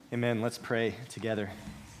Amen. Let's pray together.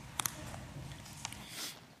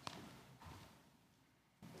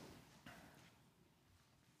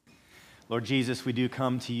 Lord Jesus, we do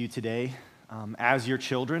come to you today as your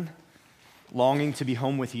children, longing to be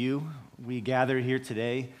home with you. We gather here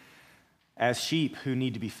today as sheep who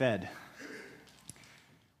need to be fed.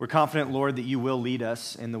 We're confident, Lord, that you will lead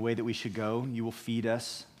us in the way that we should go. You will feed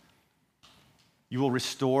us. You will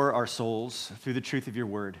restore our souls through the truth of your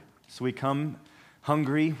word. So we come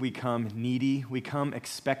hungry, we come needy, we come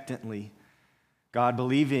expectantly, God,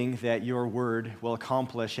 believing that your word will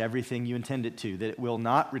accomplish everything you intend it to, that it will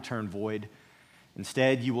not return void.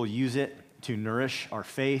 Instead, you will use it to nourish our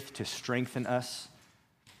faith, to strengthen us,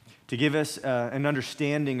 to give us an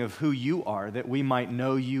understanding of who you are, that we might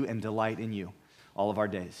know you and delight in you all of our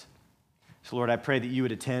days. So, Lord, I pray that you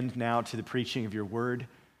would attend now to the preaching of your word,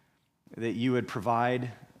 that you would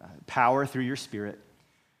provide power through your Spirit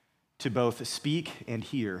to both speak and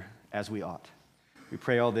hear as we ought. We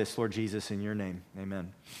pray all this, Lord Jesus, in your name.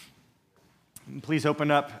 Amen. Please open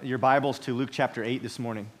up your Bibles to Luke chapter 8 this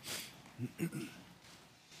morning.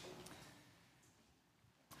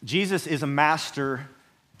 Jesus is a master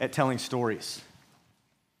at telling stories.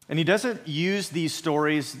 And he doesn't use these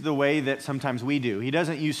stories the way that sometimes we do. He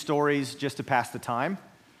doesn't use stories just to pass the time.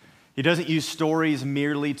 He doesn't use stories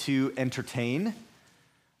merely to entertain.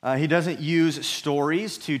 He doesn't use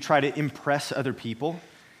stories to try to impress other people.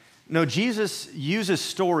 No, Jesus uses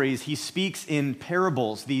stories. He speaks in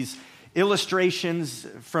parables, these illustrations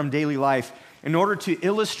from daily life, in order to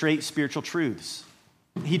illustrate spiritual truths.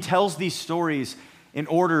 He tells these stories in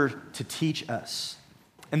order to teach us.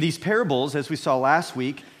 And these parables, as we saw last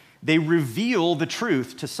week, they reveal the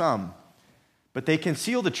truth to some, but they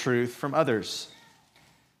conceal the truth from others.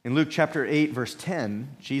 In Luke chapter 8, verse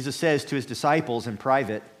 10, Jesus says to his disciples in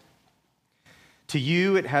private, "To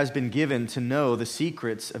you it has been given to know the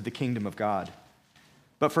secrets of the kingdom of God.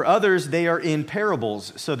 But for others they are in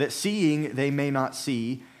parables, so that seeing they may not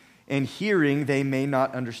see, and hearing they may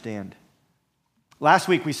not understand." Last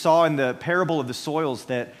week we saw in the parable of the soils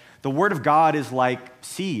that the word of God is like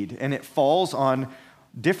seed, and it falls on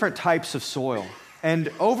different types of soil. And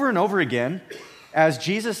over again, as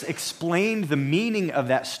Jesus explained the meaning of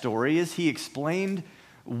that story, as he explained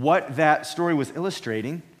what that story was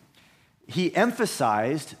illustrating, he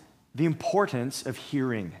emphasized the importance of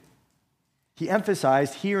hearing. He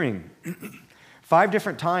emphasized hearing. 5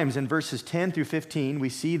 different times in verses 10 through 15, we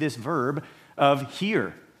see this verb of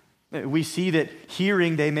hear. We see that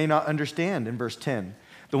hearing they may not understand in verse 10.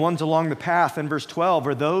 The ones along the path in verse 12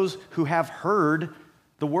 are those who have heard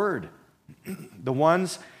the word. The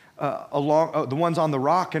ones on the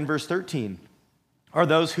rock in verse 13 are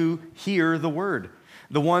those who hear the word.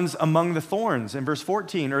 The ones among the thorns in verse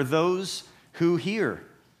 14 are those who hear.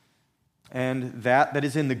 And that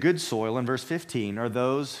is in the good soil in verse 15 are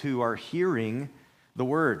those who are hearing the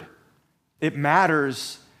word. It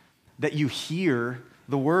matters that you hear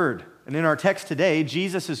the word. And in our text today,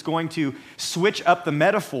 Jesus is going to switch up the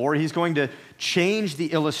metaphor. He's going to change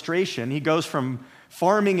the illustration. He goes from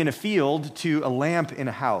farming in a field to a lamp in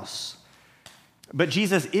a house. But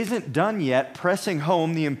Jesus isn't done yet pressing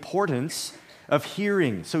home the importance of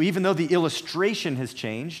hearing. So even though the illustration has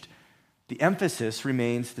changed, the emphasis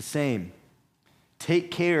remains the same. Take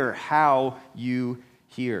care how you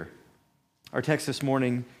hear. Our text this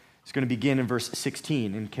morning is going to begin in verse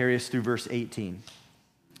 16 and carry us through verse 18.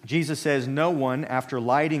 Jesus says, "No one, after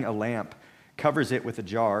lighting a lamp, covers it with a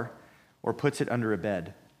jar or puts it under a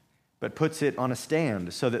bed, but puts it on a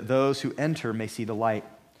stand so that those who enter may see the light.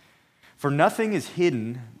 For nothing is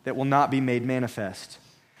hidden that will not be made manifest,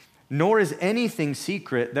 nor is anything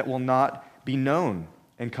secret that will not be known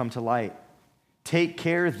and come to light. Take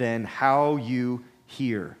care then how you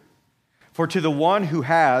hear. For to the one who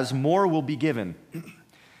has, more will be given,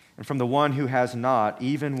 and from the one who has not,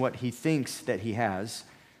 even what he thinks that he has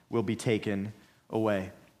will be taken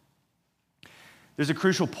away." There's a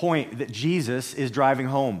crucial point that Jesus is driving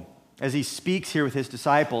home as he speaks here with his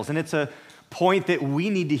disciples, and it's a point that we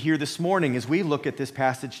need to hear this morning as we look at this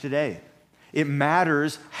passage today. It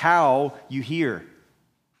matters how you hear.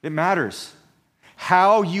 It matters.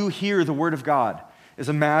 How you hear the word of God is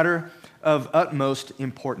a matter of utmost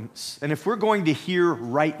importance. And if we're going to hear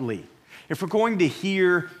rightly, if we're going to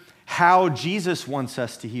hear how Jesus wants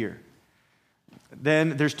us to hear,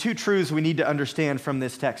 then there's 2 truths we need to understand from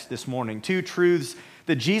this text this morning. 2 truths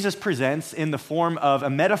that Jesus presents in the form of a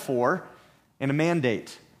metaphor and a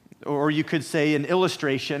mandate. Or you could say an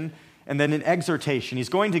illustration and then an exhortation. He's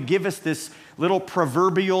going to give us this little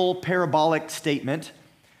proverbial parabolic statement,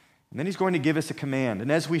 And then he's going to give us a command. And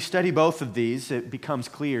as we study both of these, it becomes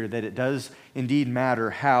clear that it does indeed matter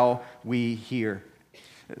how we hear.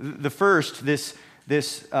 The first, this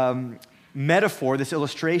metaphor, this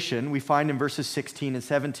illustration, we find in verses 16 and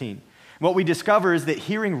 17. What we discover is that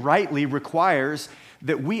hearing rightly requires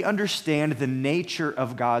that we understand the nature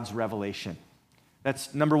of God's revelation.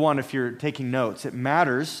 That's number one if you're taking notes. It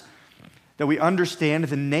matters that we understand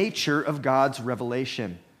the nature of God's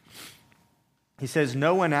revelation. He says,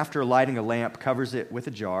 "No one after lighting a lamp covers it with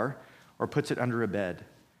a jar or puts it under a bed,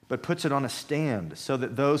 but puts it on a stand so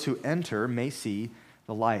that those who enter may see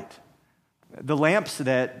the light." The lamps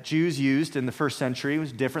that Jews used in the first century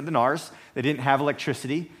was different than ours. They didn't have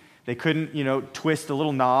electricity. They couldn't, twist a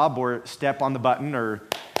little knob or step on the button or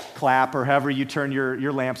clap or however you turn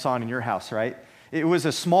your lamps on in your house, right? It was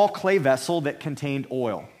a small clay vessel that contained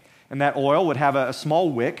oil. And that oil would have a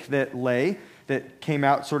small wick that came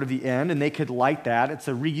out sort of the end, and they could light that. It's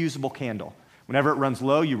a reusable candle. Whenever it runs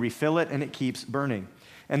low, you refill it, and it keeps burning.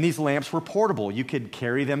 And these lamps were portable. You could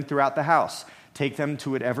carry them throughout the house, take them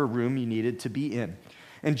to whatever room you needed to be in.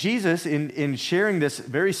 And Jesus, in sharing this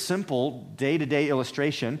very simple day-to-day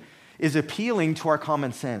illustration, is appealing to our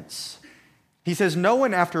common sense. He says, "No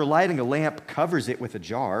one after lighting a lamp covers it with a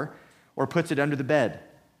jar or puts it under the bed."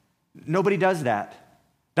 Nobody does that.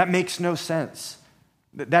 That makes no sense.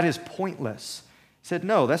 That is pointless. He said,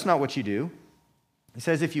 "No, that's not what you do." He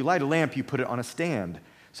says, "If you light a lamp, you put it on a stand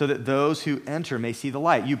so that those who enter may see the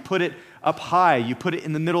light." You put it up high. You put it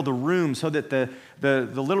in the middle of the room so that the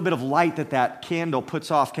little bit of light that candle puts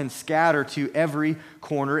off can scatter to every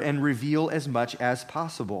corner and reveal as much as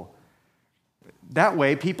possible. That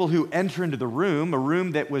way, people who enter into the room, a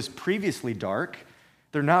room that was previously dark,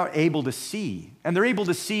 they're now able to see. And they're able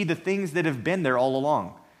to see the things that have been there all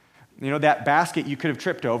along. That basket you could have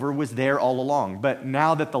tripped over was there all along. But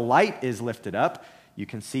now that the light is lifted up, you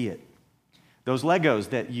can see it. Those Legos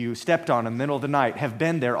that you stepped on in the middle of the night have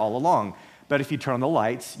been there all along. But if you turn on the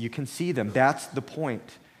lights, you can see them. That's the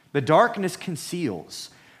point. The darkness conceals,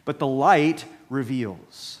 but the light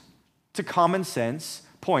reveals. It's a common sense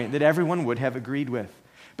point that everyone would have agreed with.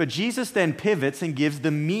 But Jesus then pivots and gives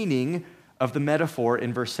the meaning of the metaphor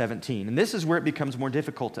in verse 17. And this is where it becomes more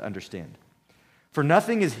difficult to understand. "For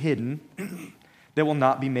nothing is hidden that will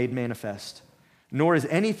not be made manifest, nor is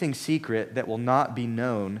anything secret that will not be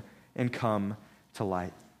known and come to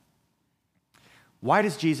light." Why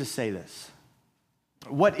does Jesus say this?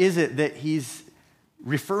 What is it that he's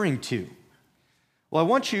referring to? Well, I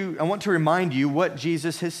want to remind you what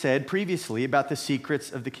Jesus has said previously about the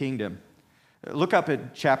secrets of the kingdom. Look up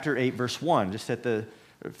at chapter 8, verse 1, just at a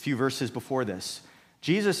few verses before this.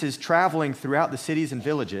 Jesus is traveling throughout the cities and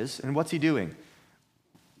villages, and what's he doing?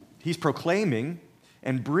 He's proclaiming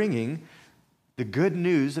and bringing the good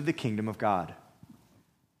news of the kingdom of God.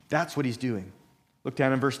 That's what he's doing. Look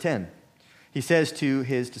down in verse 10. He says to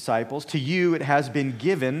his disciples, "To you it has been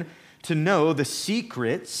given to know the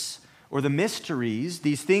secrets or the mysteries,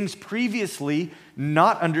 these things previously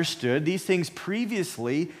not understood, these things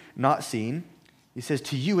previously not seen." He says,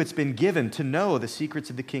 "To you it's been given to know the secrets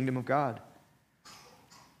of the kingdom of God."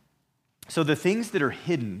 So the things that are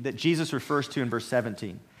hidden that Jesus refers to in verse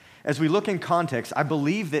 17, as we look in context, I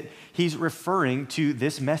believe that he's referring to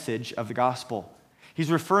this message of the gospel.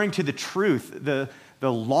 He's referring to the truth, the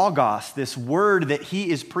logos, this word that he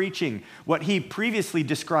is preaching, what he previously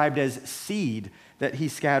described as seed that he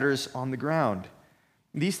scatters on the ground.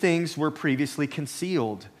 These things were previously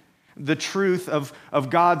concealed. The truth of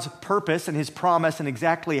God's purpose and his promise and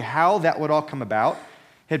exactly how that would all come about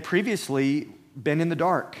had previously been in the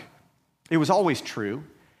dark. It was always true.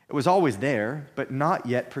 It was always there, but not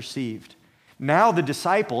yet perceived. Now the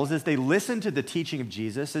disciples, as they listen to the teaching of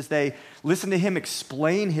Jesus, as they listen to him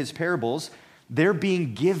explain his parables, they're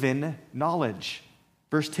being given knowledge.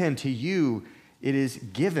 Verse 10, "To you it is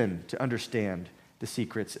given to understand the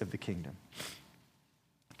secrets of the kingdom."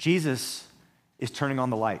 Jesus is turning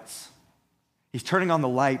on the lights. He's turning on the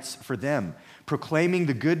lights for them, proclaiming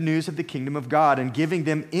the good news of the kingdom of God and giving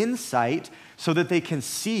them insight so that they can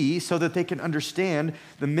see, so that they can understand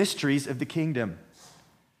the mysteries of the kingdom.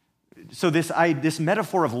 So this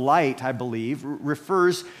metaphor of light, I believe,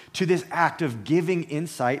 refers to this act of giving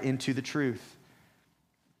insight into the truth.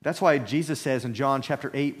 That's why Jesus says in John chapter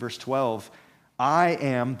 8, verse 12, "I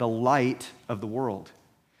am the light of the world.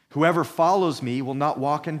 Whoever follows me will not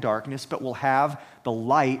walk in darkness, but will have the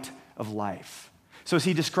light of life." So as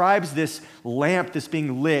he describes this lamp that's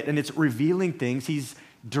being lit and it's revealing things, he's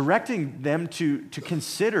directing them to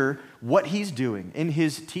consider what he's doing in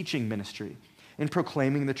his teaching ministry, in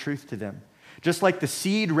proclaiming the truth to them. Just like the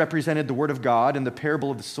seed represented the word of God in the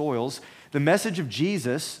parable of the soils, the message of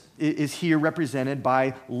Jesus is here represented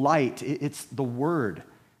by light. It's the word.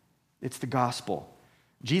 It's the gospel.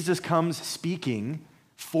 Jesus comes speaking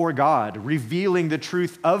for God, revealing the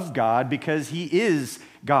truth of God because he is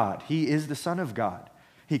God. He is the Son of God.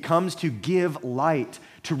 He comes to give light,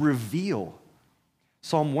 to reveal.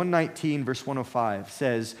 Psalm 119, verse 105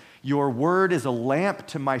 says, "Your word is a lamp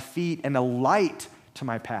to my feet and a light to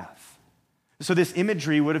my path." So this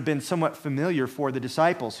imagery would have been somewhat familiar for the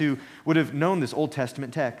disciples who would have known this Old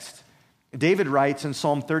Testament text. David writes in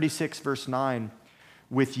Psalm 36, verse 9,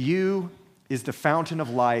 "With you is the fountain of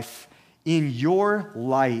life. In your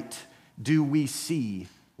light do we see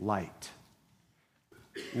light."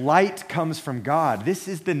 Light comes from God. This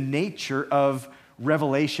is the nature of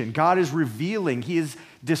revelation. God is revealing, he is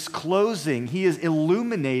disclosing, he is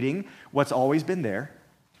illuminating what's always been there,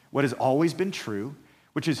 what has always been true,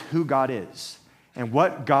 which is who God is and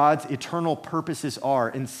what God's eternal purposes are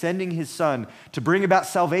in sending his Son to bring about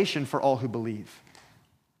salvation for all who believe.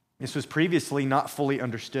 This was previously not fully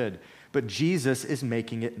understood, but Jesus is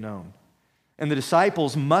making it known. And the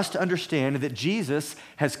disciples must understand that Jesus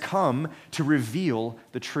has come to reveal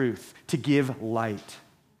the truth, to give light.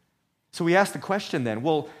 So we ask the question then,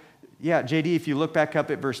 well, yeah, JD, if you look back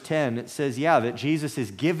up at verse 10, it says, that Jesus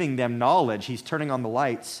is giving them knowledge. He's turning on the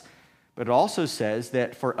lights. But it also says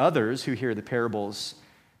that for others who hear the parables,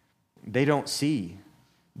 they don't see,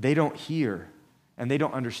 they don't hear, and they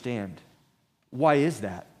don't understand. Why is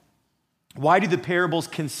that? Why do the parables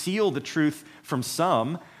conceal the truth from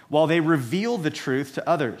some while they reveal the truth to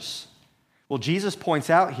others? Well, Jesus points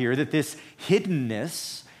out here that this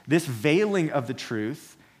hiddenness, this veiling of the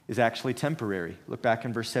truth is actually temporary. Look back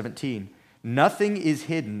in verse 17. "Nothing is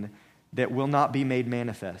hidden that will not be made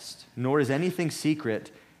manifest, nor is anything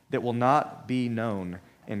secret that will not be known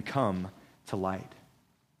and come to light."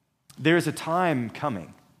 There is a time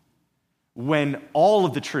coming when all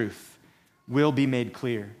of the truth will be made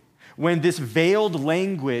clear. When this veiled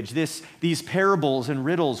language, these parables and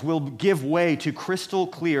riddles will give way to crystal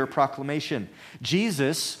clear proclamation.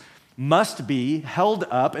 Jesus must be held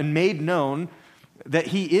up and made known that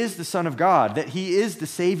he is the Son of God, that he is the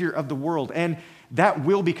Savior of the world, and that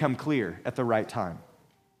will become clear at the right time.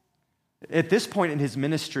 At this point in his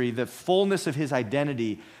ministry, the fullness of his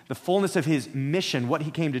identity, the fullness of his mission, what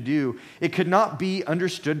he came to do, it could not be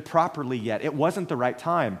understood properly yet. It wasn't the right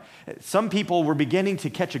time. Some people were beginning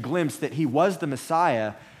to catch a glimpse that he was the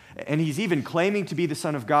Messiah, and he's even claiming to be the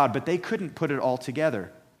Son of God, but they couldn't put it all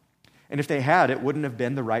together. And if they had, it wouldn't have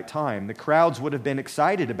been the right time. The crowds would have been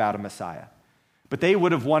excited about a Messiah, but they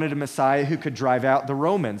would have wanted a Messiah who could drive out the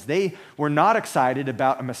Romans. They were not excited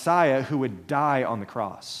about a Messiah who would die on the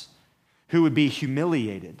cross, who would be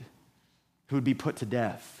humiliated, who would be put to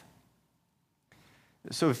death.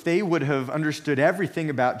 So if they would have understood everything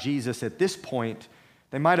about Jesus at this point,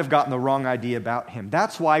 they might have gotten the wrong idea about him.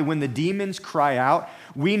 That's why when the demons cry out,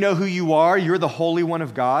 "We know who you are, you're the Holy One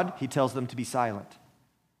of God," he tells them to be silent.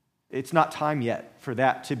 It's not time yet for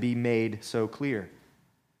that to be made so clear.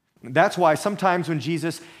 That's why sometimes when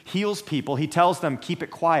Jesus heals people, he tells them, "Keep it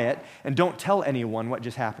quiet and don't tell anyone what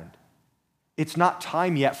just happened." It's not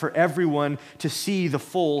time yet for everyone to see the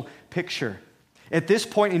full picture. At this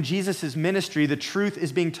point in Jesus' ministry, the truth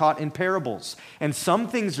is being taught in parables, and some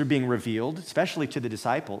things are being revealed, especially to the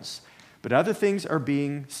disciples, but other things are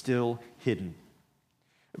being still hidden.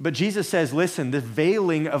 But Jesus says, listen, the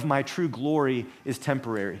veiling of my true glory is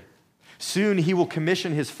temporary. Soon he will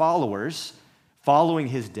commission his followers, following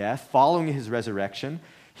his death, following his resurrection.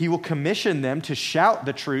 He will commission them to shout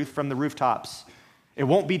the truth from the rooftops. It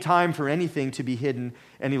won't be time for anything to be hidden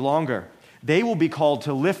any longer. They will be called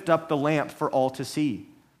to lift up the lamp for all to see.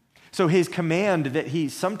 So his command that he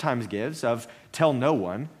sometimes gives of tell no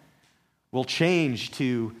one will change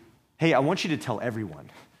to, hey, I want you to tell everyone.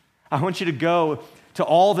 I want you to go to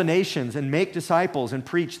all the nations and make disciples and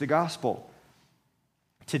preach the gospel.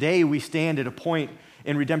 Today we stand at a point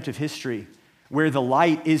in redemptive history where the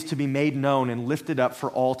light is to be made known and lifted up for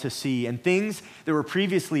all to see, and things that were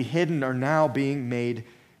previously hidden are now being made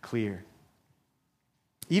clear.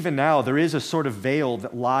 Even now, there is a sort of veil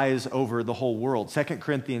that lies over the whole world. 2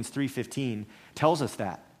 Corinthians 3:15 tells us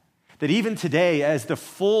that even today, as the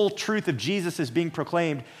full truth of Jesus is being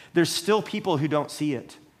proclaimed, there's still people who don't see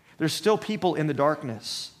it. There's still people in the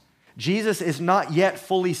darkness. Jesus is not yet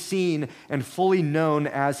fully seen and fully known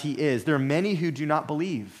as he is. There are many who do not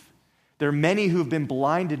believe. There are many who have been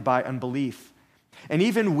blinded by unbelief. And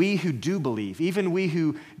even we who do believe, even we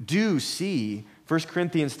who do see, 1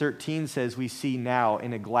 Corinthians 13 says we see now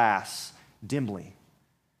in a glass dimly.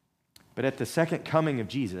 But at the second coming of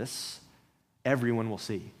Jesus, everyone will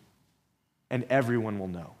see, and everyone will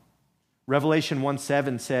know. Revelation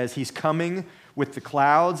 1:7 says, he's coming with the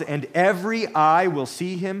clouds, and every eye will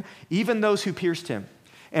see him, even those who pierced him.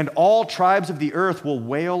 And all tribes of the earth will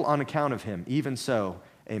wail on account of him. Even so,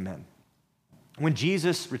 amen. When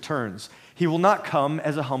Jesus returns, he will not come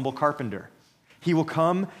as a humble carpenter. He will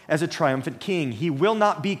come as a triumphant king. He will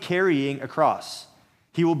not be carrying a cross.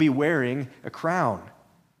 He will be wearing a crown.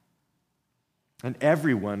 And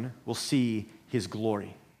everyone will see his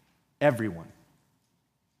glory. Everyone.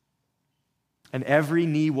 And every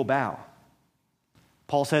knee will bow.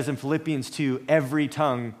 Paul says in Philippians 2, every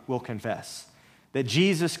tongue will confess that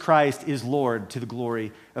Jesus Christ is Lord to the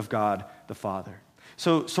glory of God the Father.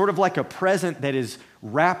 So sort of like a present that is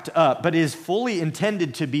wrapped up, but is fully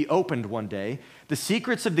intended to be opened one day, the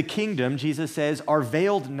secrets of the kingdom, Jesus says, are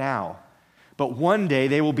veiled now, but one day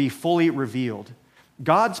they will be fully revealed.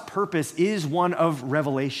 God's purpose is one of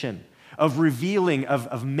revelation, of revealing,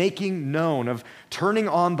 of making known, of turning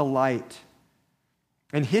on the light.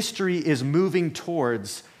 And history is moving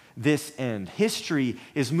towards this end. History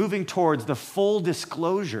is moving towards the full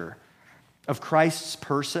disclosure of Christ's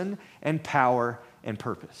person and power and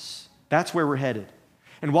purpose. That's where we're headed.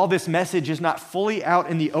 And while this message is not fully out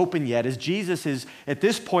in the open yet, as Jesus is at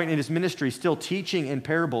this point in his ministry still teaching in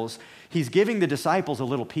parables, he's giving the disciples a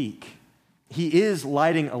little peek. He is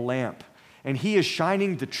lighting a lamp, and he is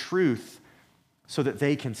shining the truth so that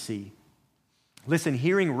they can see. Listen,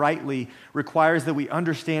 hearing rightly requires that we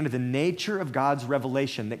understand the nature of God's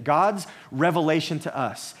revelation, that God's revelation to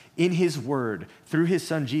us in his word, through his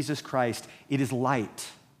son Jesus Christ, it is light.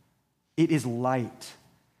 It is light.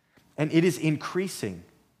 And it is increasing.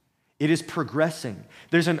 It is progressing.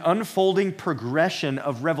 There's an unfolding progression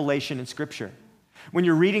of revelation in Scripture. When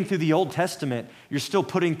you're reading through the Old Testament, you're still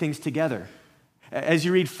putting things together. As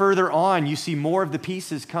you read further on, you see more of the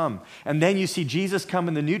pieces come. And then you see Jesus come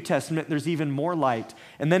in the New Testament, there's even more light.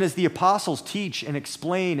 And then as the apostles teach and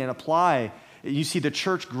explain and apply, you see the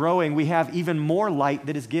church growing, we have even more light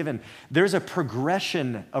that is given. There's a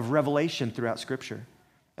progression of revelation throughout Scripture.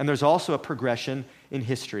 And there's also a progression in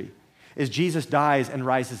history. As Jesus dies and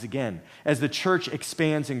rises again, as the church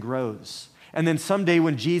expands and grows. And then someday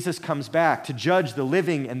when Jesus comes back to judge the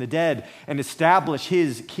living and the dead and establish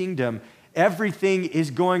his kingdom, everything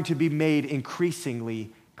is going to be made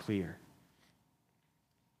increasingly clear.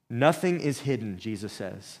 Nothing is hidden, Jesus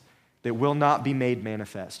says, that will not be made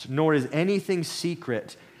manifest, nor is anything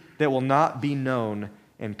secret that will not be known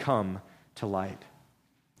and come to light.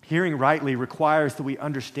 Hearing rightly requires that we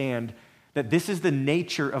understand that this is the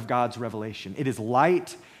nature of God's revelation. It is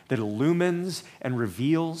light that illumines and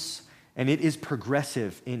reveals, and it is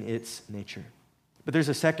progressive in its nature. But there's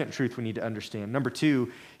a second truth we need to understand. Number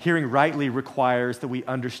two, hearing rightly requires that we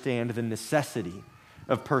understand the necessity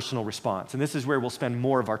of personal response. And this is where we'll spend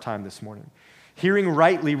more of our time this morning. Hearing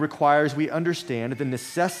rightly requires we understand the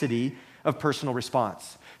necessity of personal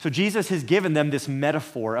response. So Jesus has given them this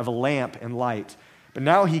metaphor of a lamp and light, but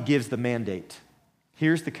now he gives the mandate.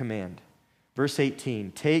 Here's the command. Verse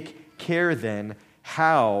 18, take care then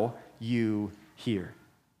how you hear.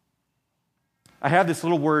 I have this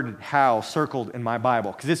little word, how, circled in my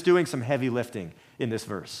Bible because it's doing some heavy lifting in this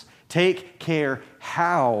verse. Take care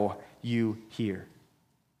how you hear.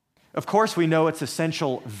 Of course, we know it's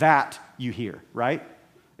essential that you hear, right?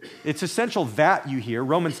 It's essential that you hear.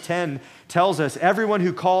 Romans 10 tells us, everyone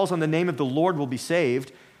who calls on the name of the Lord will be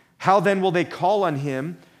saved. How then will they call on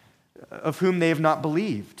him of whom they have not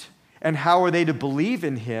believed? And how are they to believe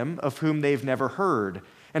in him of whom they've never heard?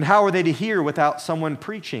 And how are they to hear without someone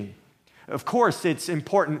preaching? Of course, it's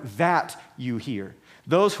important that you hear.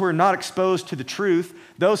 Those who are not exposed to the truth,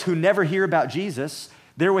 those who never hear about Jesus,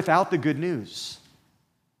 they're without the good news.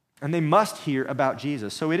 And they must hear about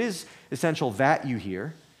Jesus. So it is essential that you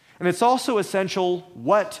hear. And it's also essential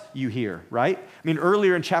what you hear, right? I mean,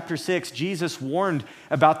 earlier in chapter 6, Jesus warned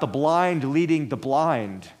about the blind leading the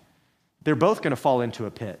blind. They're both going to fall into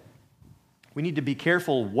a pit. We need to be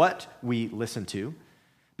careful what we listen to.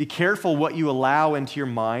 Be careful what you allow into your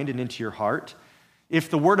mind and into your heart. If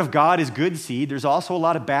the Word of God is good seed, there's also a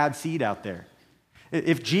lot of bad seed out there.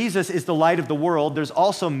 If Jesus is the light of the world, there's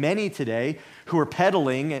also many today who are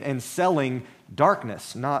peddling and selling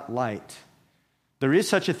darkness, not light. There is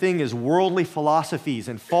such a thing as worldly philosophies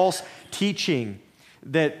and false teaching,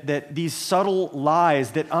 that these subtle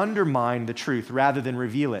lies that undermine the truth rather than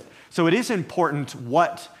reveal it. So it is important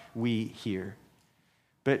what we hear.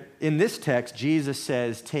 But in this text, Jesus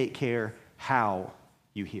says, take care how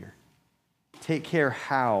you hear. Take care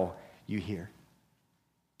how you hear.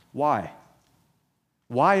 Why?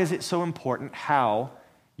 Why is it so important how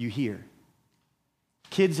you hear?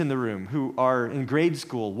 Kids in the room who are in grade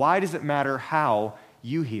school, why does it matter how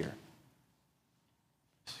you hear?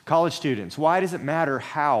 College students, why does it matter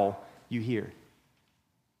how you hear?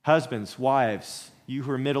 Husbands, wives, you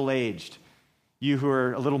who are middle-aged, you who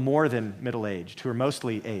are a little more than middle-aged, who are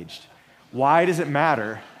mostly aged, why does it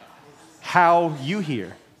matter how you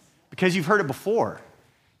hear? Because you've heard it before.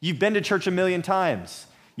 You've been to church a million times.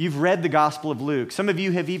 You've read the Gospel of Luke. Some of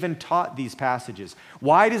you have even taught these passages.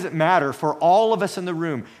 Why does it matter for all of us in the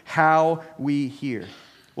room how we hear?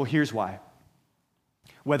 Well, here's why.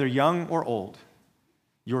 Whether young or old,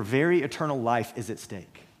 your very eternal life is at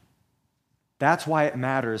stake. That's why it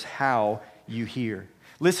matters how you hear.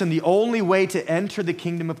 Listen, the only way to enter the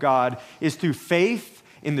kingdom of God is through faith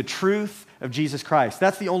in the truth of Jesus Christ.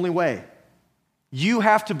 That's the only way. You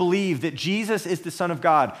have to believe that Jesus is the Son of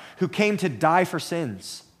God who came to die for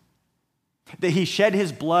sins, that he shed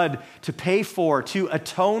his blood to pay for, to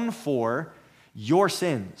atone for your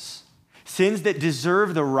sins, sins that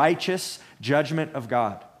deserve the righteous judgment of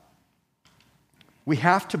God. We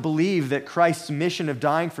have to believe that Christ's mission of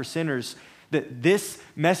dying for sinners, that this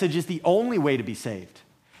message is the only way to be saved.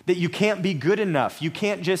 That you can't be good enough. You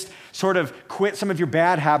can't just sort of quit some of your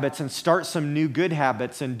bad habits and start some new good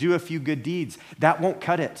habits and do a few good deeds. That won't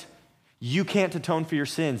cut it. You can't atone for your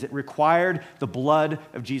sins. It required the blood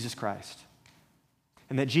of Jesus Christ.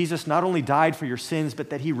 And that Jesus not only died for your sins, but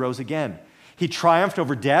that he rose again. He triumphed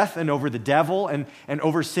over death and over the devil and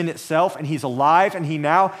over sin itself, and he's alive, and he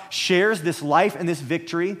now shares this life and this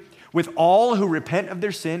victory with all who repent of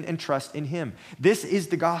their sin and trust in him. This is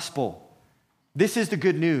the gospel. This is the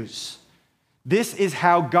good news. This is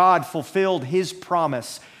how God fulfilled his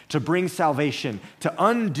promise to bring salvation, to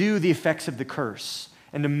undo the effects of the curse,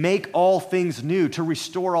 and to make all things new, to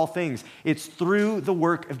restore all things. It's through the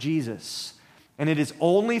work of Jesus. And it is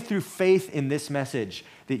only through faith in this message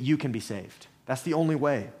that you can be saved. That's the only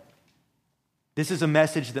way. This is a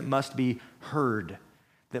message that must be heard,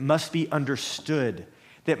 that must be understood,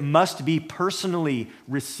 that must be personally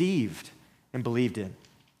received and believed in.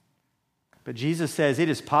 But Jesus says it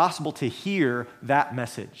is possible to hear that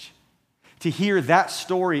message, to hear that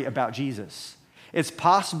story about Jesus. It's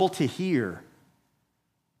possible to hear,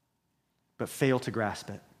 but fail to grasp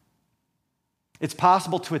it. It's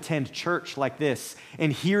possible to attend church like this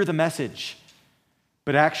and hear the message,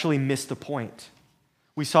 but actually miss the point.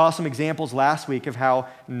 We saw some examples last week of how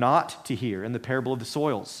not to hear in the parable of the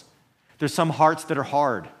soils. There's some hearts that are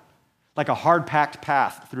hard, like a hard-packed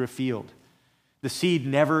path through a field. The seed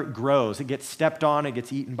never grows. It gets stepped on, it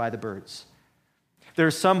gets eaten by the birds. There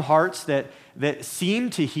are some hearts that seem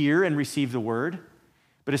to hear and receive the word,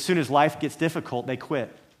 but as soon as life gets difficult, they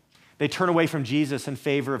quit. They turn away from Jesus in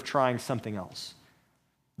favor of trying something else.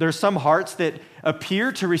 There are some hearts that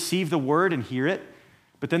appear to receive the word and hear it,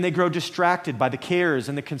 but then they grow distracted by the cares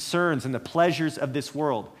and the concerns and the pleasures of this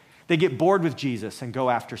world. They get bored with Jesus and go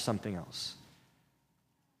after something else.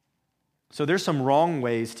 So there's some wrong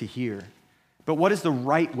ways to hear. But what is the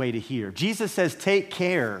right way to hear? Jesus says, take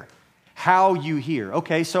care how you hear.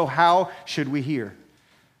 Okay, so how should we hear?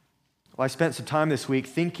 Well, I spent some time this week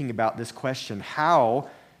thinking about this question. How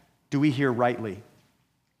do we hear rightly?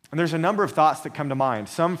 And there's a number of thoughts that come to mind,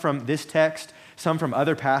 some from this text, some from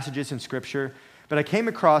other passages in Scripture. But I came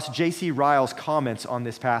across J.C. Ryle's comments on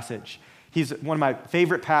this passage. He's one of my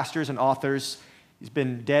favorite pastors and authors. He's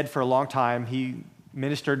been dead for a long time. He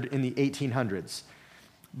ministered in the 1800s.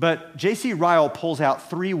 But J.C. Ryle pulls out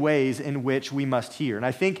three ways in which we must hear. And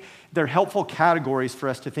I think they're helpful categories for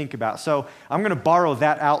us to think about. So I'm going to borrow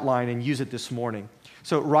that outline and use it this morning.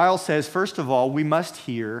 So Ryle says, first of all, we must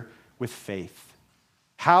hear with faith.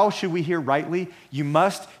 How should we hear rightly? You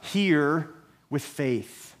must hear with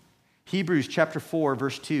faith. Hebrews chapter 4,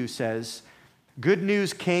 verse 2 says, good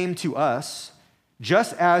news came to us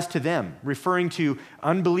just as to them, referring to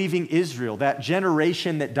unbelieving Israel, that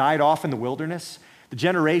generation that died off in the wilderness, the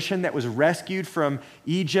generation that was rescued from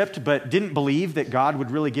Egypt but didn't believe that God would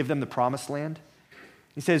really give them the promised land.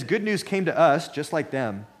 He says, good news came to us just like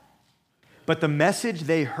them, but the message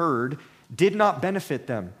they heard did not benefit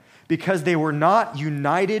them because they were not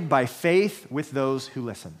united by faith with those who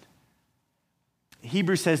listened.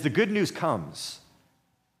 Hebrews says the good news comes,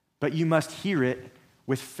 but you must hear it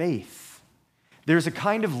with faith. There's a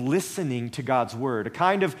kind of listening to God's word, a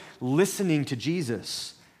kind of listening to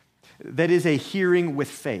Jesus that is a hearing with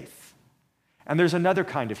faith. And there's another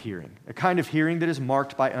kind of hearing, a kind of hearing that is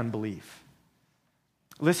marked by unbelief.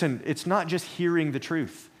 Listen, it's not just hearing the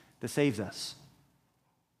truth that saves us.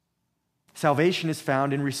 Salvation is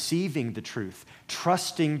found in receiving the truth,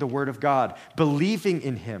 trusting the word of God, believing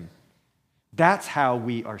in him. That's how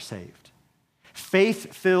we are saved.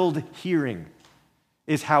 Faith-filled hearing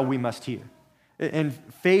is how we must hear. And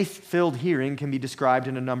faith-filled hearing can be described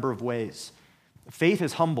in a number of ways. Faith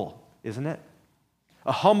is humble, isn't it?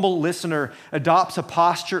 A humble listener adopts a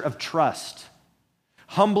posture of trust,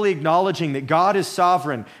 humbly acknowledging that God is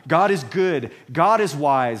sovereign, God is good, God is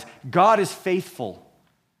wise, God is faithful.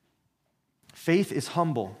 Faith is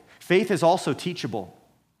humble. Faith is also teachable.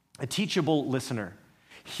 A teachable listener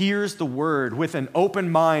hears the word with an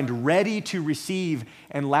open mind, ready to receive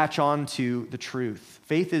and latch on to the truth.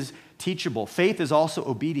 Faith is teachable. Faith is also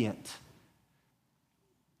obedient.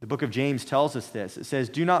 The book of James tells us this. It says,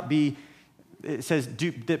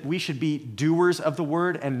 that we should be doers of the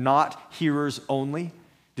word and not hearers only,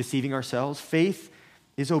 deceiving ourselves. Faith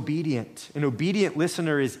is obedient. An obedient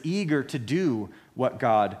listener is eager to do what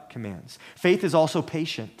God commands. Faith is also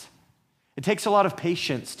patient. It takes a lot of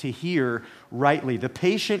patience to hear rightly. The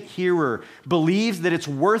patient hearer believes that it's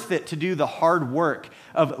worth it to do the hard work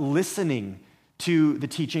of listening to the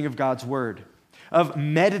teaching of God's word, of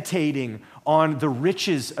meditating on the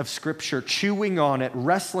riches of Scripture, chewing on it,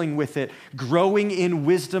 wrestling with it, growing in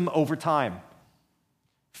wisdom over time.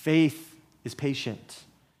 Faith is patient.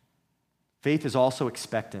 Faith is also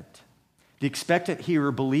expectant. The expectant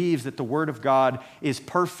hearer believes that the word of God is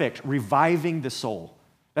perfect, reviving the soul.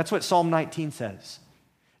 That's what Psalm 19 says.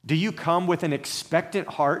 Do you come with an expectant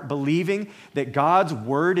heart, believing that God's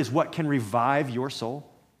word is what can revive your soul?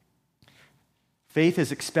 Faith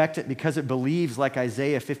is expectant because it believes, like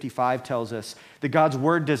Isaiah 55 tells us, that God's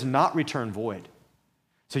word does not return void.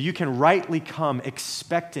 So you can rightly come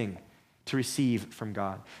expecting to receive from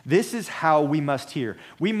God. This is how we must hear.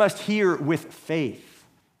 We must hear with faith.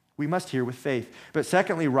 We must hear with faith. But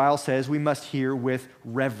secondly, Ryle says we must hear with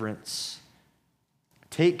reverence.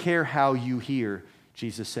 Take care how you hear,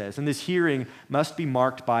 Jesus says. And this hearing must be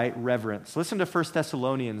marked by reverence. Listen to 1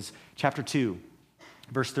 Thessalonians chapter 2,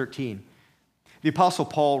 verse 13. The Apostle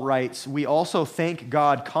Paul writes, "We also thank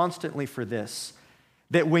God constantly for this,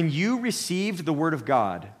 that when you received the word of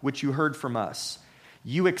God, which you heard from us,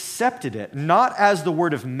 you accepted it, not as the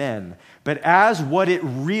word of men, but as what it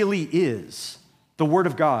really is, the word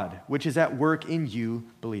of God, which is at work in you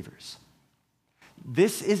believers."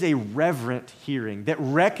 This is a reverent hearing that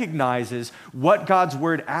recognizes what God's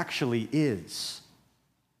word actually is.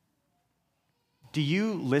 Do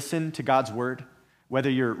you listen to God's word, whether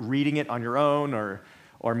you're reading it on your own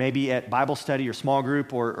or maybe at Bible study or small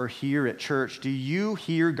group or here at church? Do you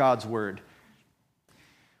hear God's word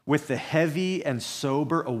with the heavy and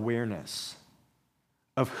sober awareness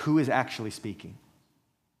of who is actually speaking?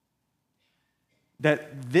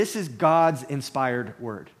 That this is God's inspired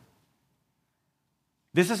word.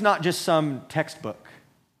 This is not just some textbook.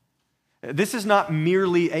 This is not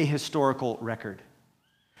merely a historical record.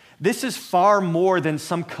 This is far more than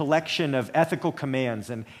some collection of ethical commands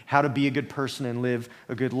and how to be a good person and live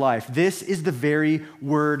a good life. This is the very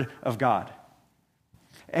word of God.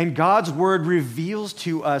 And God's word reveals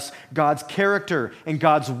to us God's character and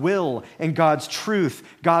God's will and God's truth,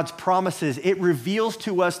 God's promises. It reveals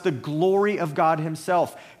to us the glory of God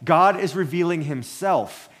himself. God is revealing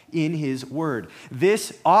himself in his word.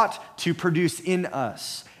 This ought to produce in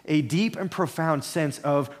us a deep and profound sense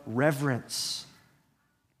of reverence.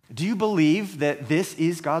 Do you believe that this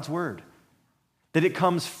is God's word? That it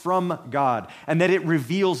comes from God and that it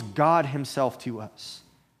reveals God himself to us?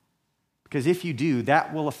 Because if you do,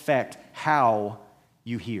 that will affect how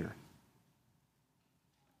you hear.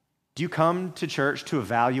 Do you come to church to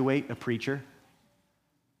evaluate a preacher?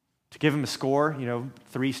 To give him a score,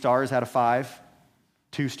 3 stars out of 5,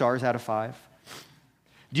 2 stars out of 5?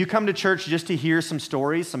 Do you come to church just to hear some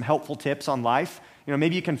stories, some helpful tips on life?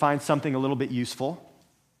 Maybe you can find something a little bit useful.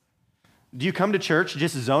 Do you come to church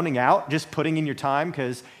just zoning out, just putting in your time?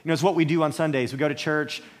 Because, it's what we do on Sundays. We go to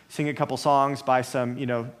church, sing a couple songs by some,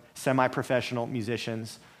 semi-professional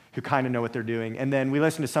musicians who kind of know what they're doing. And then we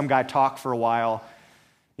listen to some guy talk for a while,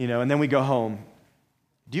 and then we go home.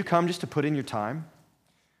 Do you come just to put in your time?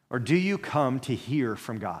 Or do you come to hear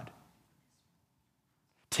from God?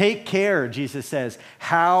 Take care, Jesus says,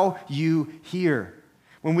 how you hear.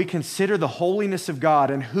 When we consider the holiness of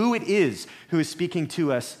God and who it is who is speaking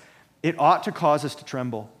to us, it ought to cause us to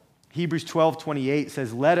tremble. Hebrews 12:28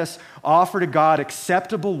 says, "Let us offer to God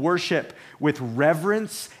acceptable worship with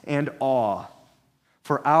reverence and awe,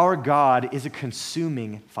 for our God is a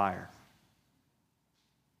consuming fire."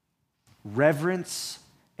 Reverence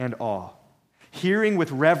and awe. Hearing with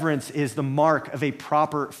reverence is the mark of a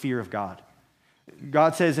proper fear of God.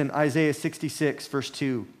 God says in Isaiah 66, verse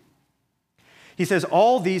 2, he says,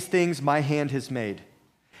 "All these things my hand has made,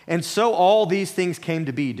 and so all these things came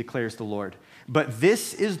to be, declares the Lord. But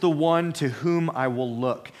this is the one to whom I will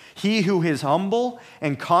look, he who is humble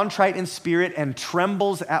and contrite in spirit and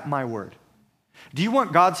trembles at my word. Do you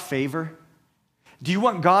want God's favor? Do you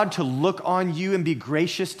want God to look on you and be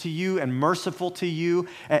gracious to you and merciful to you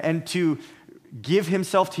and to give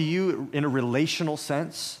himself to you in a relational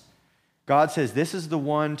sense? God says, this is the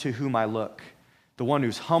one to whom I look, the one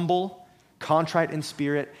who's humble, contrite in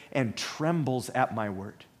spirit, and trembles at my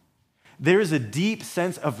word. There is a deep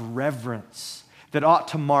sense of reverence that ought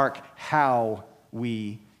to mark how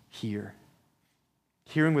we hear.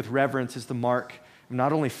 Hearing with reverence is the mark of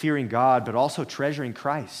not only fearing God, but also treasuring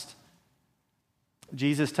Christ.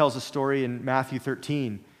 Jesus tells a story in Matthew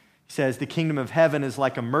 13. He says, the kingdom of heaven is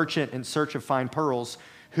like a merchant in search of fine pearls,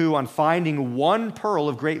 who on finding one pearl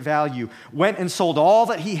of great value, went and sold all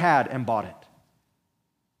that he had and bought it.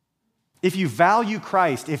 If you value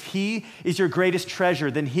Christ, if he is your greatest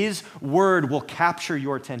treasure, then his word will capture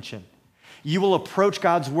your attention. You will approach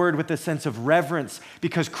God's word with a sense of reverence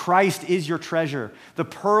because Christ is your treasure, the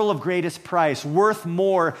pearl of greatest price, worth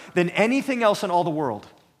more than anything else in all the world.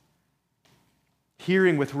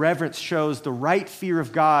 Hearing with reverence shows the right fear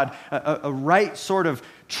of God, a right sort of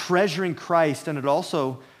treasuring Christ, and it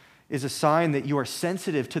also is a sign that you are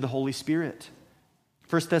sensitive to the Holy Spirit.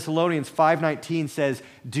 1 Thessalonians 5:19 says,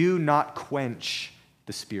 do not quench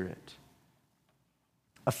the Spirit.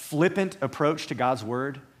 A flippant approach to God's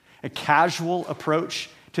word, a casual approach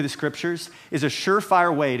to the scriptures is a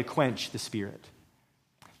surefire way to quench the Spirit.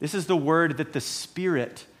 This is the word that the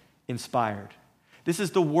Spirit inspired. This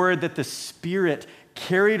is the word that the Spirit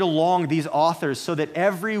carried along these authors so that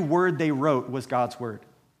every word they wrote was God's word.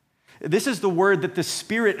 This is the word that the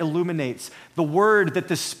Spirit illuminates, the word that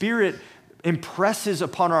the Spirit impresses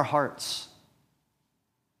upon our hearts.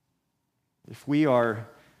 If we are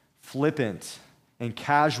flippant and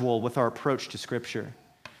casual with our approach to Scripture,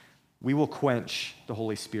 we will quench the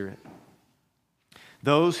Holy Spirit.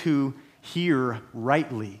 Those who hear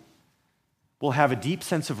rightly will have a deep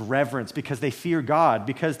sense of reverence because they fear God,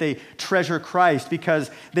 because they treasure Christ, because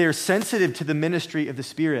they are sensitive to the ministry of the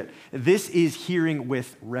Spirit. This is hearing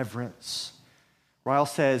with reverence. Ryle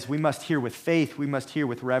says we must hear with faith, we must hear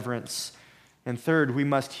with reverence, and third, we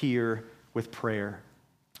must hear with prayer.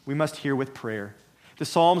 We must hear with prayer. The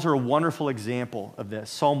Psalms are a wonderful example of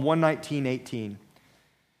this. Psalm 119:18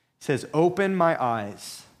 says, open my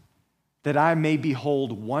eyes that I may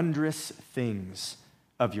behold wondrous things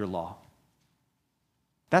of your law.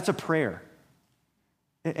 That's a prayer.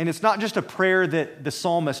 And it's not just a prayer that the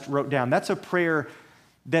psalmist wrote down. That's a prayer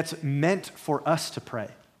that's meant for us to pray.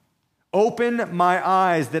 Open my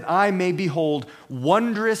eyes that I may behold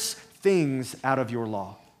wondrous things out of your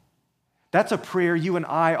law. That's a prayer you and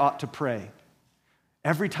I ought to pray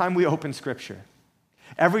every time we open Scripture.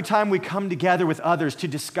 Every time we come together with others to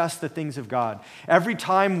discuss the things of God. Every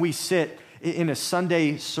time we sit in a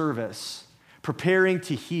Sunday service preparing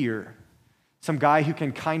to hear some guy who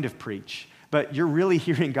can kind of preach, but you're really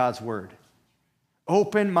hearing God's word.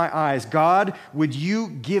 Open my eyes. God, would you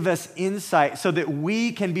give us insight so that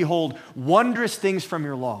we can behold wondrous things from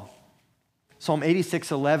your law? Psalm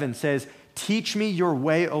 86:11 says, teach me your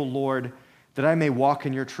way, O Lord, that I may walk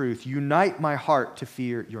in your truth. Unite my heart to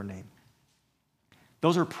fear your name.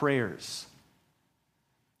 Those are prayers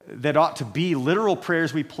that ought to be literal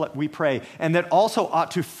prayers we pray, and that also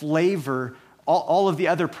ought to flavor all of the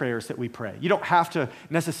other prayers that we pray. You don't have to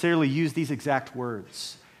necessarily use these exact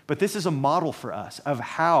words, but this is a model for us of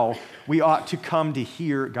how we ought to come to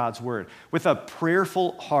hear God's word with a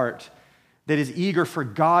prayerful heart that is eager for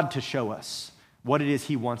God to show us what it is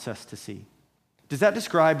he wants us to see. Does that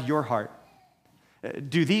describe your heart?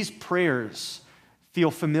 Do these prayers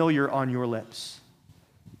feel familiar on your lips?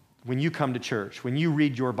 When you come to church, when you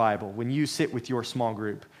read your Bible, when you sit with your small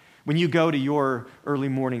group, when you go to your early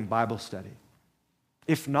morning Bible study?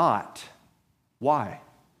 If not, why?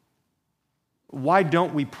 Why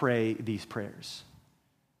don't we pray these prayers?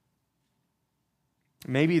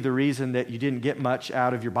 Maybe the reason that you didn't get much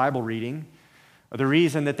out of your Bible reading, or the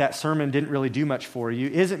reason that sermon didn't really do much for you,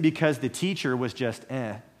 isn't because the teacher was just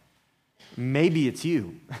Maybe it's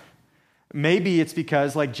you. Maybe it's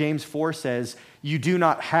because, like James 4 says, you do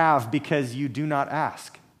not have because you do not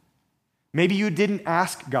ask. Maybe you didn't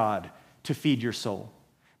ask God to feed your soul.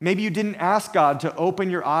 Maybe you didn't ask God to open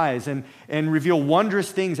your eyes and reveal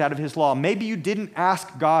wondrous things out of his law. Maybe you didn't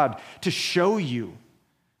ask God to show you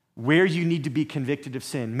where you need to be convicted of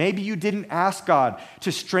sin. Maybe you didn't ask God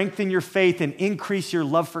to strengthen your faith and increase your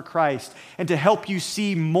love for Christ and to help you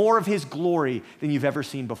see more of his glory than you've ever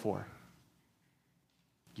seen before.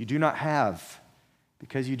 You do not have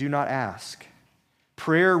because you do not ask.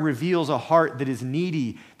 Prayer reveals a heart that is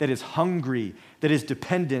needy, that is hungry, that is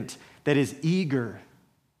dependent, that is eager.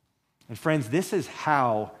 And friends, this is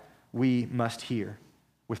how we must hear,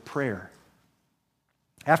 with prayer.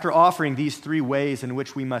 After offering these three ways in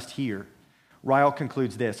which we must hear, Ryle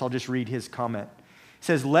concludes this. I'll just read his comment. He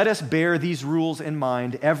says, "Let us bear these rules in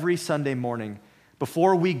mind every Sunday morning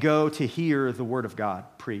before we go to hear the word of God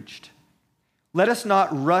preached. Let us not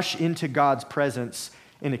rush into God's presence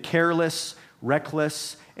in a careless,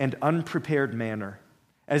 reckless, and unprepared manner,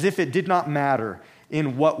 as if it did not matter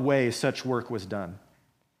in what way such work was done.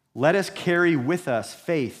 Let us carry with us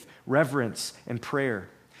faith, reverence, and prayer.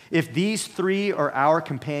 If these three are our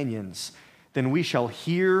companions, then we shall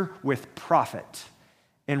hear with profit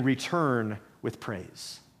and return with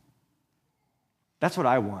praise." That's what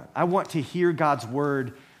I want. I want to hear God's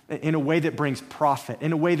word in a way that brings profit,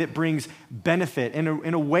 in a way that brings benefit,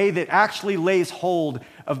 in a way that actually lays hold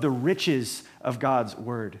of the riches of God's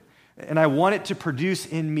word. And I want it to produce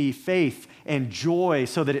in me faith and joy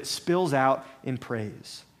so that it spills out in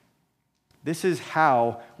praise. This is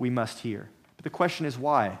how we must hear. But the question is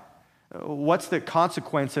why? What's the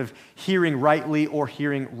consequence of hearing rightly or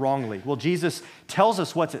hearing wrongly? Well, Jesus tells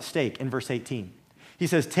us what's at stake in verse 18. He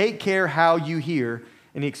says, "Take care how you hear,"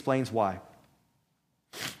 and he explains why.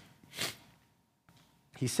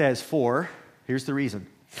 He says, "For," here's the reason,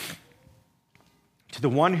 "to the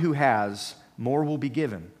one who has, more will be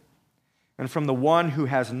given. And from the one who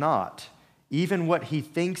has not, even what he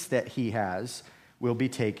thinks that he has will be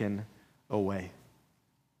taken away."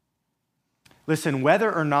 Listen,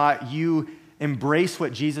 whether or not you embrace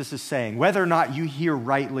what Jesus is saying, whether or not you hear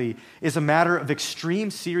rightly, is a matter of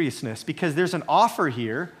extreme seriousness, because there's an offer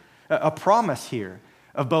here, a promise here,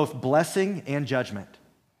 of both blessing and judgment.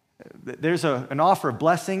 There's an offer of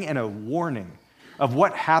blessing and a warning of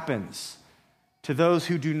what happens to those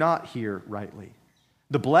who do not hear rightly.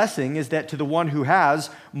 The blessing is that to the one who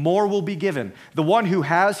has, more will be given. The one who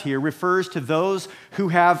has here refers to those who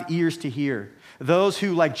have ears to hear. Those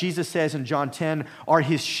who, like Jesus says in John 10, are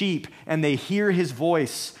his sheep, and they hear his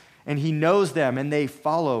voice, and he knows them, and they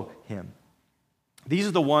follow him. These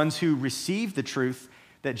are the ones who receive the truth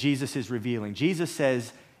that Jesus is revealing. Jesus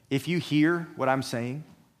says, if you hear what I'm saying,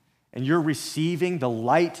 and you're receiving the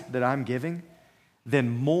light that I'm giving, then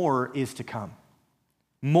more is to come.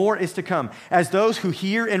 More is to come. As those who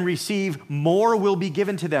hear and receive, more will be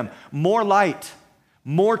given to them. More light,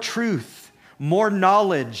 more truth, more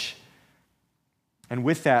knowledge. And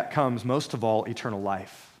with that comes, most of all, eternal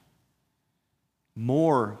life.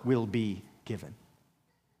 More will be given.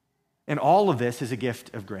 And all of this is a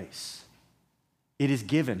gift of grace. It is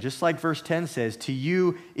given, just like verse 10 says, to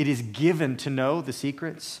you it is given to know the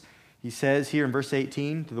secrets. He says here in verse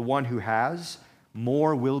 18, to the one who has,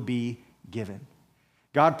 more will be given.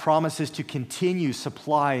 God promises to continue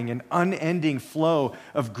supplying an unending flow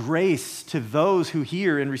of grace to those who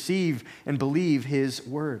hear and receive and believe his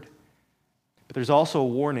word. But there's also a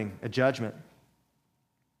warning, a judgment.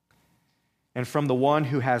 And from the one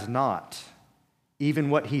who has not, even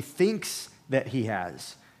what he thinks that he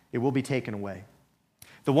has, it will be taken away.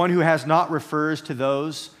 The one who has not refers to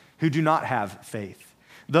those who do not have faith.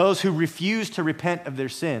 Those who refuse to repent of their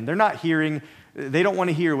sin. They don't want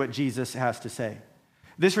to hear what Jesus has to say.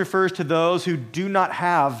 This refers to those who do not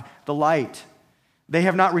have the light. They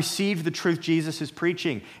have not received the truth Jesus is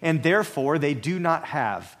preaching, and therefore they do not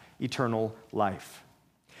have eternal life.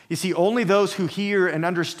 You see, only those who hear and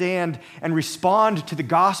understand and respond to the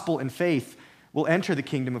gospel in faith will enter the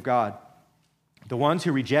kingdom of God. The ones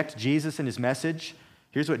who reject Jesus and his message,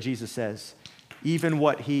 here's what Jesus says, even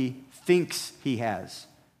what he thinks he has,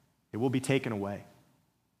 it will be taken away.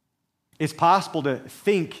 It's possible to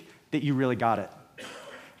think that you really got it,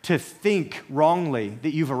 to think wrongly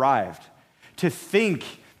that you've arrived, to think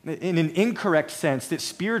in an incorrect sense that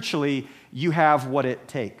spiritually you have what it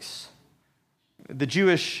takes. The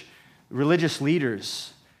Jewish religious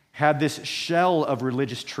leaders had this shell of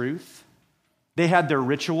religious truth. They had their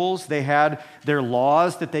rituals, they had their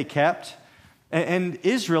laws that they kept. And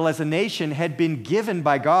Israel as a nation had been given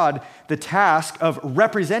by God the task of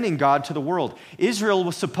representing God to the world. Israel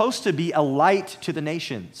was supposed to be a light to the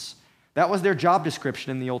nations. That was their job description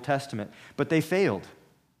in the Old Testament. But they failed.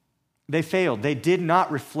 They failed. They did not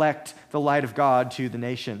reflect the light of God to the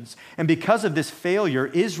nations. And because of this failure,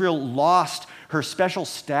 Israel lost her special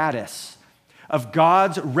status of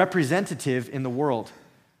God's representative in the world.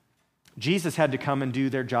 Jesus had to come and do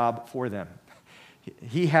their job for them.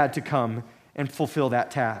 He had to come and fulfill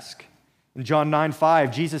that task. In John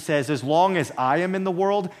 9:5, Jesus says, as long as I am in the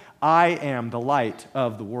world, I am the light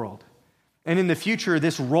of the world. And in the future,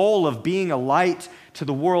 this role of being a light to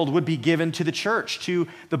the world would be given to the church, to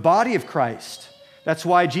the body of Christ. That's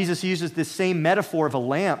why Jesus uses this same metaphor of a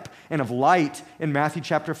lamp and of light in Matthew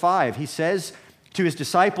chapter 5. He says to his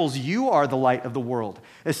disciples, "You are the light of the world.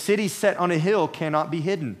 A city set on a hill cannot be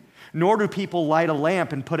hidden. Nor do people light a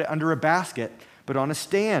lamp and put it under a basket, but on a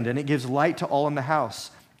stand, and it gives light to all in the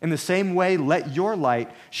house. In the same way, let your light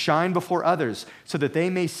shine before others, so that they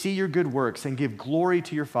may see your good works and give glory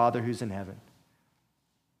to your Father who's in heaven."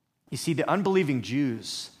 You see, the unbelieving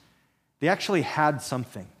Jews, they actually had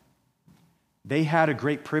something. They had a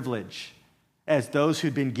great privilege as those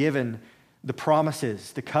who'd been given the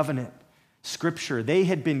promises, the covenant, Scripture. They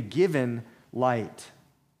had been given light.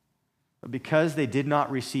 But because they did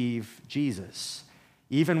not receive Jesus,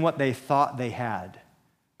 even what they thought they had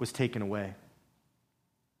was taken away.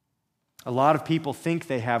 A lot of people think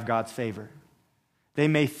they have God's favor. They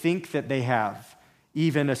may think that they have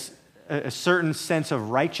even a certain sense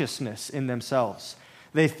of righteousness in themselves.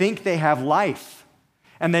 They think they have life.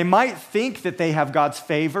 And they might think that they have God's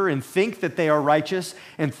favor and think that they are righteous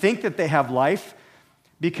and think that they have life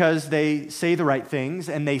because they say the right things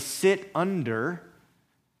and they sit under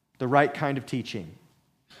the right kind of teaching.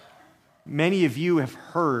 Many of you have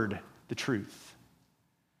heard the truth,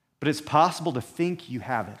 but it's possible to think you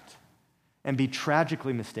have it and be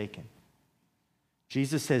tragically mistaken.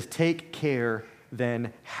 Jesus says, "Take care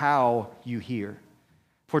then how you hear.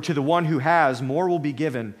 For to the one who has, more will be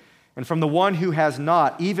given, and from the one who has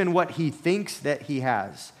not, even what he thinks that he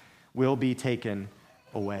has will be taken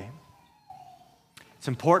away." It's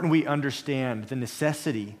important we understand the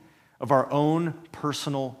necessity of our own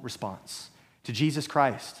personal response to Jesus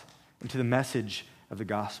Christ and to the message of the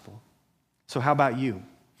gospel. So how about you?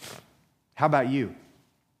 How about you?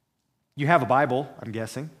 You have a Bible, I'm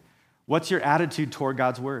guessing. What's your attitude toward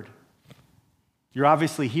God's word? You're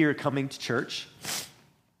obviously here coming to church.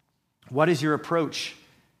 What is your approach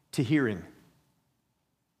to hearing?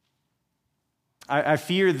 I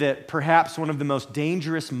fear that perhaps one of the most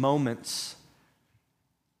dangerous moments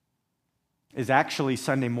is actually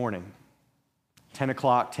Sunday morning, 10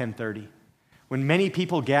 o'clock, 10:30, when many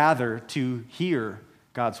people gather to hear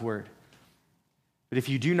God's word. But if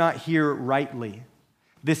you do not hear rightly,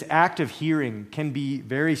 this act of hearing can be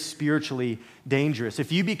very spiritually dangerous.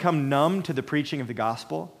 If you become numb to the preaching of the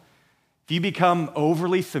gospel, if you become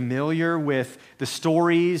overly familiar with the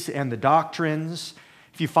stories and the doctrines,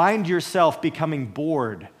 if you find yourself becoming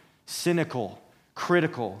bored, cynical,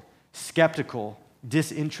 critical, skeptical,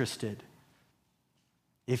 disinterested,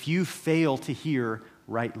 if you fail to hear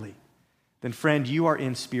rightly, then friend, you are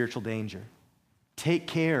in spiritual danger. Take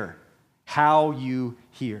care how you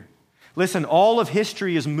hear. Listen, all of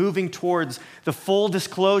history is moving towards the full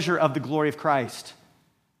disclosure of the glory of Christ.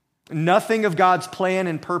 Nothing of God's plan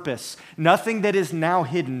and purpose, nothing that is now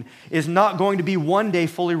hidden, is not going to be one day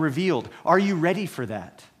fully revealed. Are you ready for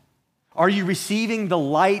that? Are you receiving the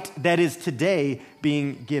light that is today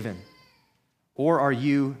being given? Or are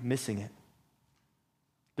you missing it?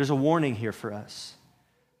 There's a warning here for us.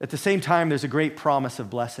 At the same time, there's a great promise of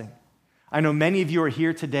blessing. I know many of you are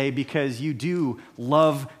here today because you do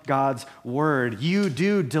love God's word. You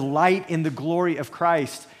do delight in the glory of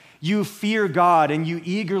Christ. You fear God and you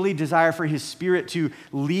eagerly desire for his Spirit to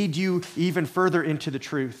lead you even further into the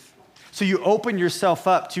truth. So you open yourself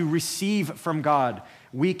up to receive from God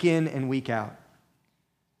week in and week out.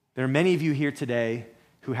 There are many of you here today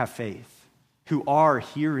who have faith, who are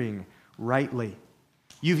hearing rightly.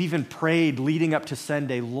 You've even prayed leading up to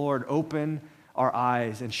Sunday, "Lord, open our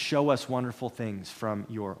eyes and show us wonderful things from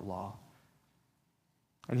your law."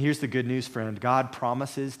 And here's the good news, friend. God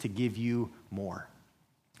promises to give you more.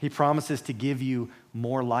 He promises to give you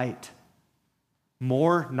more light,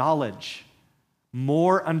 more knowledge,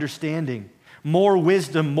 more understanding, more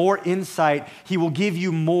wisdom, more insight. He will give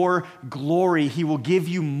you more glory. He will give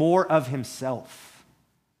you more of himself.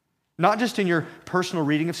 Not just in your personal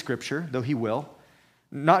reading of Scripture, though he will.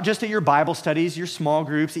 Not just at your Bible studies, your small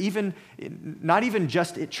groups, not even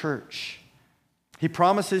just at church. He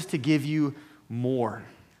promises to give you more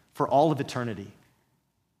for all of eternity.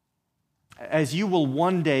 As you will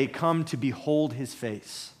one day come to behold his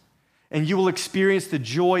face, and you will experience the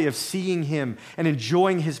joy of seeing him and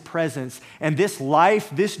enjoying his presence. And this life,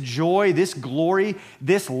 this joy, this glory,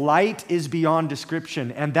 this light is beyond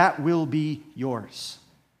description, and that will be yours.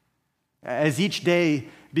 As each day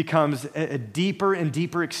becomes a deeper and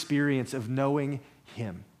deeper experience of knowing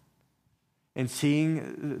him and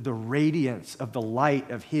seeing the radiance of the light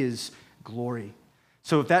of his glory.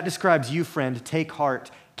 So if that describes you, friend, take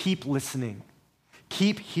heart, keep listening,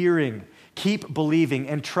 keep hearing, keep believing,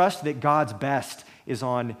 and trust that God's best is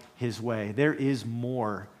on his way. There is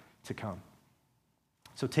more to come.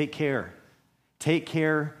 So take care. Take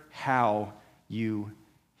care how you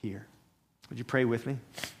hear. Would you pray with me?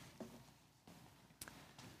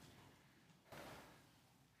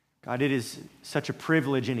 God, it is such a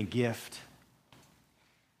privilege and a gift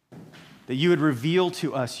that you would reveal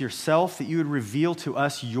to us yourself, that you would reveal to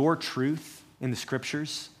us your truth in the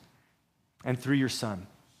Scriptures and through your Son.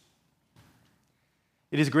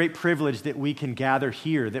 It is a great privilege that we can gather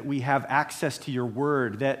here, that we have access to your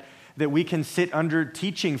word, that we can sit under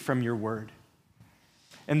teaching from your word,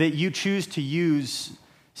 and that you choose to use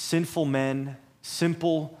sinful men,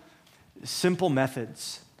 simple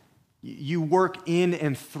methods. You work in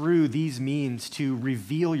and through these means to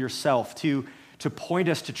reveal yourself, to point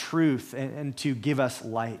us to truth and to give us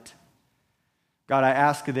light. God, I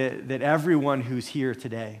ask that everyone who's here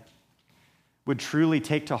today would truly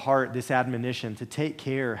take to heart this admonition to take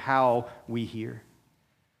care how we hear.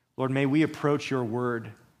 Lord, may we approach your word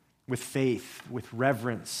with faith, with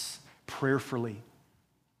reverence, prayerfully,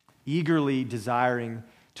 eagerly desiring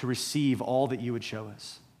to receive all that you would show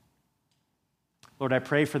us. Lord, I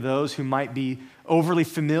pray for those who might be overly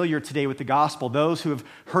familiar today with the gospel, those who have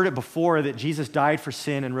heard it before that Jesus died for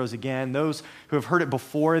sin and rose again, those who have heard it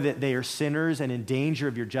before that they are sinners and in danger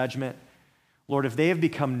of your judgment. Lord, if they have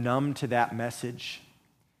become numb to that message,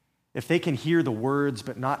 if they can hear the words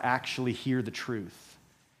but not actually hear the truth,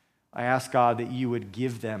 I ask God that you would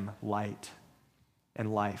give them light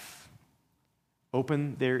and life.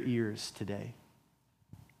 Open their ears today.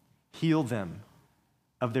 Heal them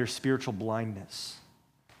of their spiritual blindness.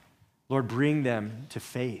 Lord, bring them to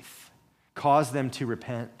faith. Cause them to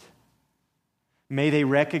repent. May they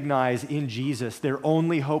recognize in Jesus their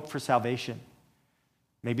only hope for salvation.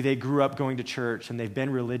 Maybe they grew up going to church and they've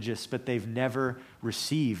been religious, but they've never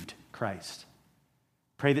received Christ.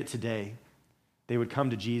 Pray that today they would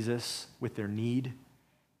come to Jesus with their need,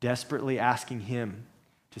 desperately asking him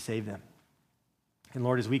to save them. And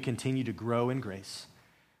Lord, as we continue to grow in grace,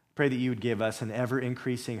 pray that you would give us an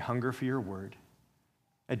ever-increasing hunger for your word,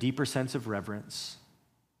 a deeper sense of reverence,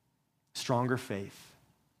 stronger faith.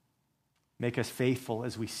 Make us faithful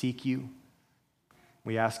as we seek you.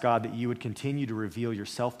 We ask, God, that you would continue to reveal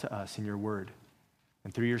yourself to us in your word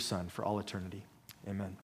and through your Son for all eternity.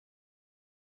 Amen.